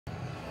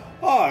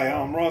Hi,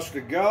 I'm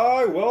Rustic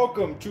Guy.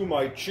 Welcome to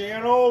my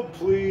channel.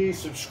 Please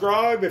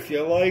subscribe if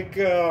you like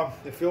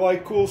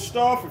cool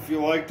stuff. If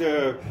you like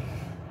to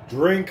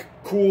drink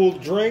cool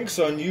drinks,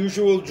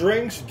 unusual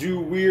drinks, do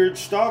weird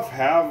stuff,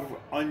 have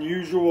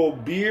unusual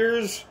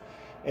beers,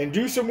 and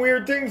do some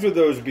weird things with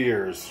those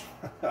beers.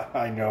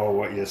 I know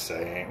what you're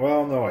saying.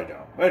 Well, no, I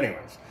don't. But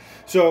anyways,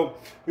 so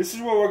this is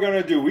what we're going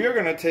to do. We are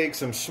going to take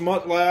some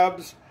Smut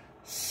Labs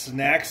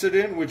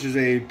Naccident, which is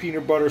a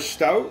peanut butter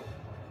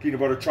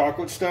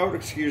chocolate stout,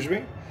 excuse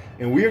me,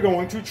 and we are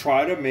going to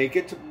try to make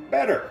it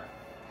better.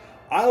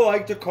 I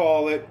like to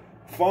call it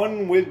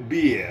fun with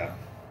beer.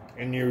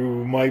 And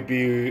you might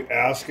be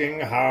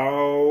asking,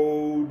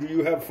 how do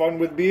you have fun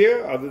with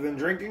beer other than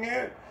drinking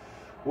it?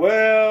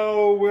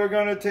 Well, we're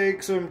going to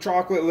take some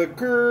chocolate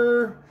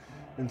liqueur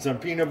and some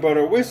peanut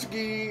butter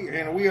whiskey,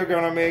 and we are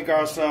going to make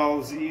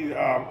ourselves,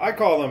 I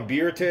call them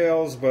beer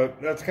tails,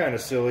 but that's kind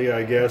of silly,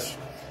 I guess.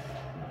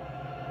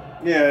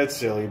 Yeah, it's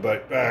silly,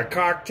 but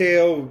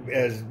cocktail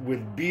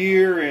with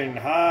beer and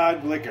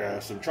hard liquor,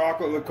 some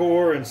chocolate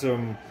liqueur and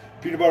some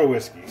peanut butter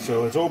whiskey.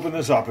 So let's open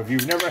this up. If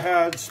you've never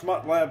had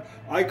Smut Lab,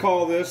 I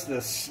call this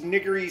the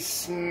Snickering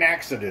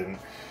Snackcident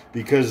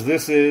because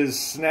this is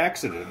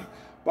Snackcident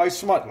by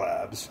Smut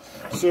Labs.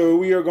 So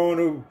we are going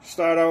to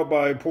start out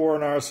by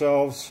pouring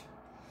ourselves,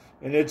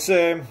 and it's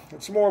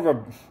more of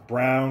a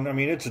brown. I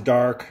mean, it's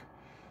dark,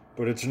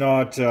 but it's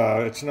not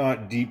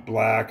deep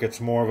black.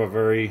 It's more of a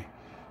very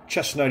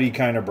chestnutty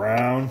kind of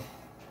brown.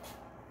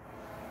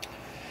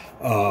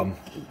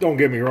 Don't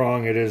get me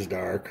wrong, it is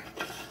dark.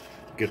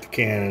 Get the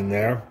can in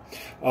there.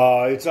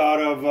 It's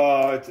out of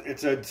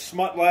it's a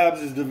Smut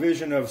Labs'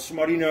 division of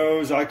Smutty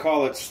Nose. I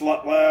call it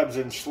Slut Labs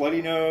and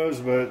Slutty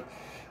Nose, but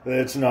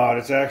it's not.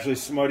 It's actually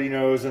Smutty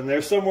Nose, and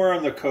they're somewhere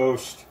on the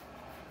coast.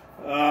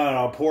 I don't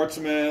know,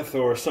 Portsmouth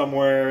or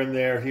somewhere in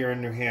there here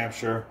in New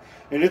Hampshire.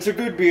 And it's a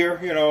good beer,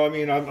 you know. I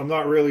mean, I'm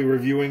not really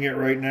reviewing it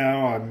right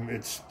now.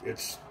 It's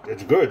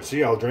good.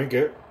 See, I'll drink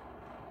it.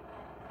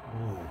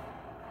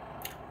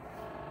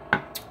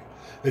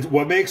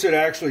 What makes it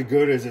actually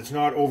good is it's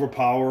not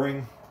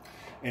overpowering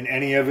in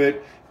any of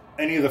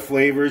the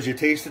flavors. You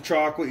taste the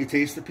chocolate, you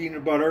taste the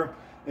peanut butter,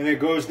 and it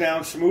goes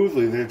down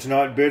smoothly. It's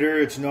not bitter,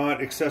 it's not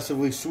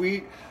excessively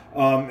sweet.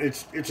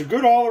 It's a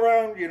good all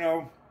around, you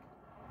know,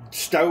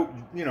 stout,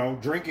 you know,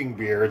 drinking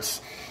beer.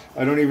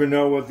 I don't even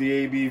know what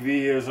the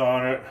ABV is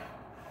on it.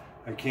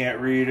 I can't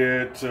read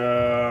it.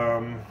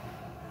 Does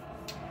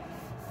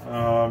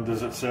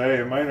it say?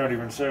 It might not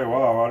even say.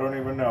 Wow, I don't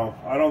even know.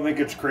 I don't think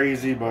it's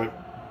crazy, but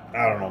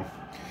I don't know.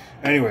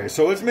 Anyway,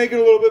 so let's make it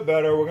a little bit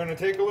better. We're going to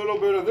take a little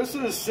bit of, this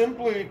is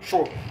simply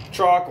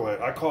chocolate.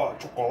 I call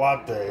it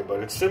chocolate,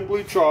 but it's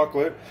simply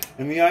chocolate.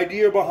 And the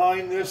idea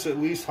behind this, at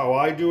least how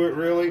I do it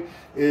really,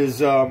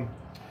 is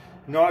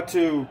not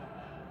to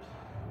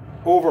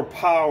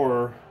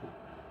overpower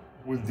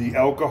with the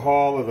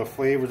alcohol or the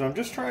flavors. I'm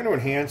just trying to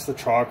enhance the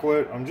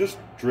chocolate. I'm just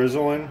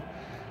drizzling,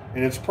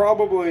 and it's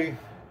probably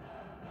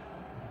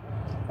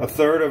a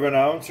third of an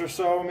ounce or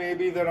so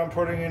maybe that I'm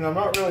putting in. I'm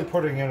not really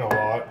putting in a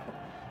lot.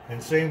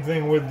 And same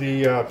thing with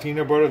the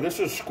peanut butter. This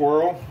is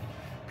Squirrel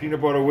peanut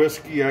butter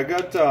whiskey. I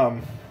got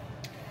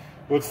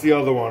what's the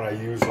other one I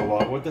use a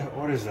lot?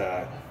 What is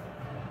that?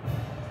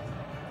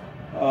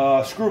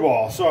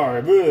 Screwball,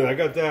 sorry. Ugh, I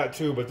got that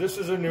too, but this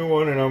is a new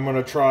one and I'm going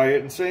to try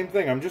it. And same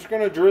thing, I'm just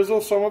going to drizzle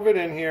some of it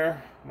in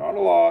here. Not a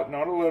lot,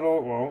 not a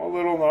little. Well, a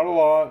little, not a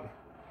lot.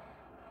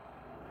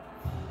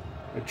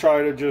 I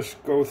try to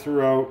just go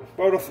throughout,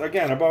 about a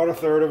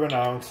third of an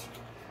ounce.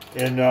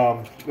 And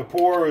the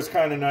pour is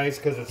kind of nice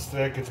because it's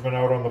thick. It's been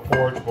out on the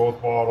porch,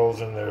 both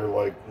bottles, and they're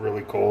like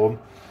really cold.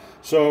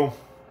 So,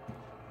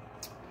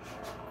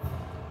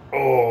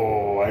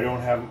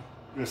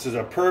 this is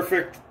a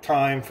perfect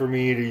time for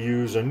me to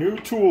use a new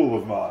tool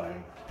of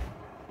mine.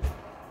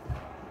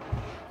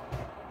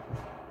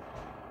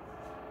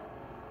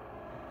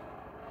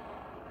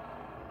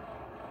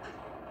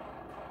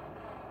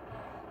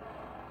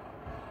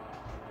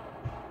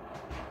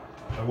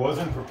 I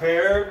wasn't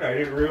prepared. I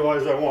didn't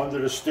realize I wanted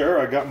to stir.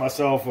 I got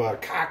myself a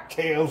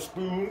cocktail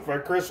spoon for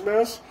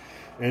Christmas,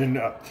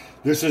 and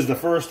this is the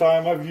first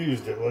time I've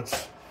used it.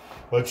 Let's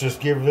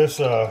just give this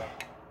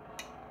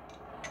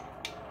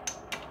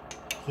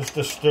just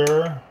a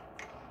stir.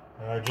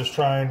 And I'm just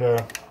trying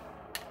to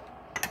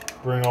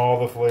bring all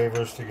the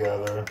flavors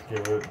together.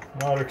 Give it,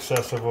 not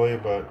excessively,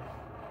 but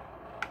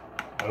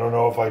I don't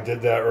know if I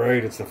did that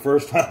right. It's the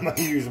first time I'm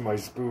using my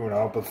spoon.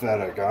 How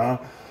pathetic, huh?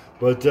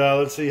 But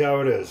let's see how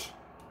it is.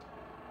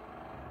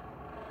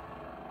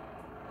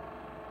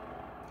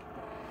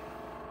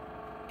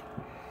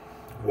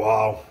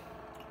 Wow.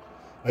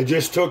 I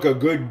just took a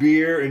good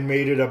beer and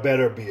made it a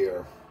better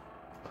beer.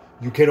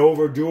 You can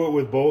overdo it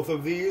with both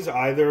of these,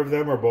 either of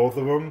them or both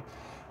of them.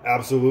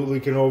 Absolutely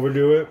can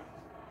overdo it.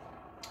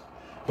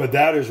 But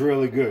that is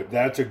really good.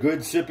 That's a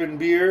good sipping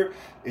beer.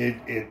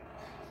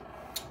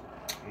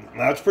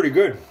 That's pretty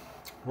good.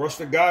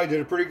 Rustic Guy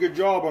did a pretty good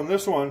job on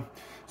this one.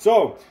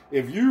 So,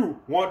 if you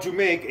want to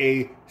make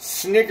a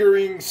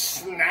Snickering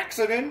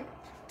Snackcident,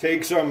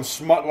 take some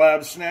Smut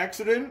Labs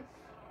Snackcident,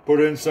 Put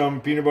in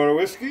some peanut butter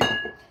whiskey,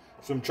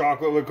 some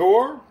chocolate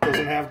liqueur.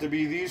 Doesn't have to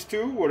be these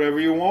two, whatever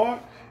you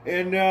want.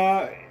 And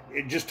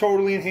it just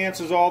totally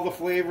enhances all the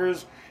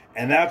flavors.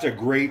 And that's a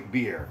great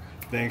beer.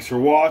 Thanks for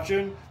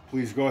watching.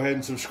 Please go ahead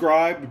and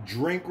subscribe.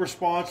 Drink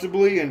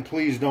responsibly, and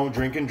please don't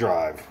drink and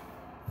drive.